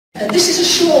This is a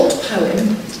short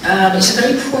poem. It's a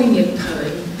very poignant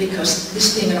poem because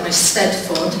this being an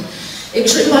Eisteddfod, it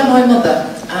was written by my mother,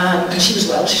 and she was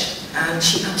Welsh, and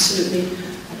she absolutely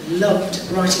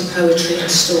loved writing poetry and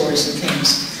stories and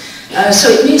things. So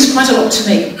it means quite a lot to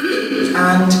me,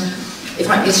 and if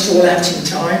I can get it all out in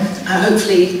time,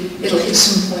 hopefully it'll hit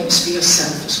some points for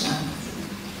yourself as well.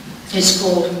 It's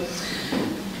called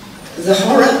The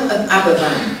Horror of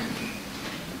Abervann.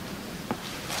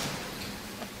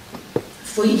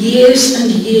 For years and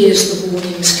years the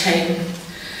warnings came,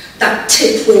 that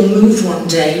tip will move one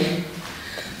day,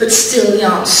 but still the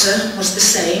answer was the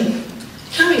same,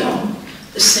 carry on,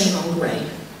 the same old way.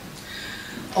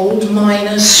 Old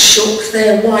miners shook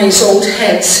their wise old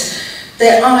heads,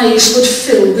 their eyes would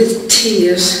fill with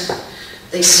tears,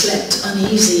 they slept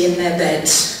uneasy in their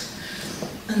beds,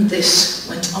 and this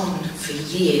went on for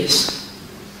years.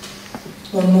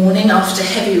 One morning after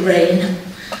heavy rain,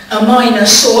 a miner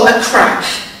saw a crack.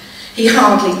 He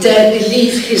hardly dared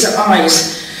believe his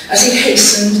eyes as he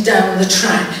hastened down the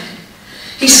track.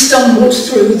 He stumbled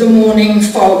through the morning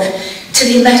fog till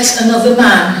he met another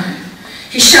man.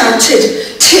 He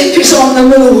shouted, "Tip is on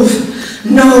the move."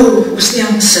 "No," was the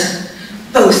answer.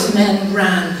 Both men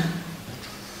ran.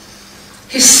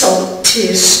 His salt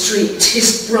tears streaked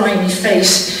his grimy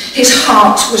face. His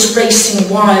heart was racing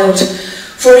wild,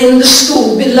 for in the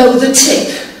school below the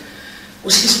tip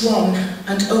was his one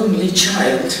and only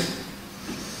child.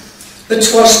 But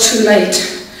 'twas too late.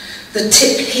 The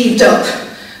tip heaved up,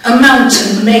 a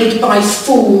mountain made by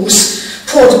fools,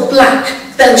 poured black,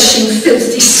 belching,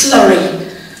 filthy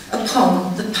slurry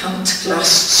upon the pint-glass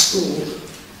school.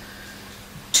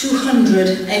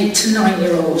 200 8 to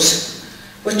 9-year-olds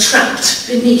were trapped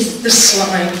beneath the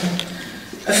slime.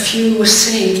 A few were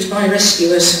saved by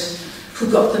rescuers who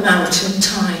got them out in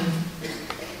time.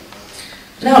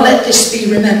 Now let this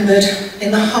be remembered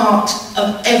in the heart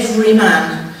of every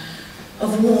man,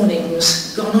 of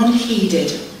warnings gone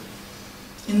unheeded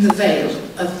in the Vale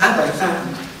of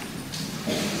Abervann.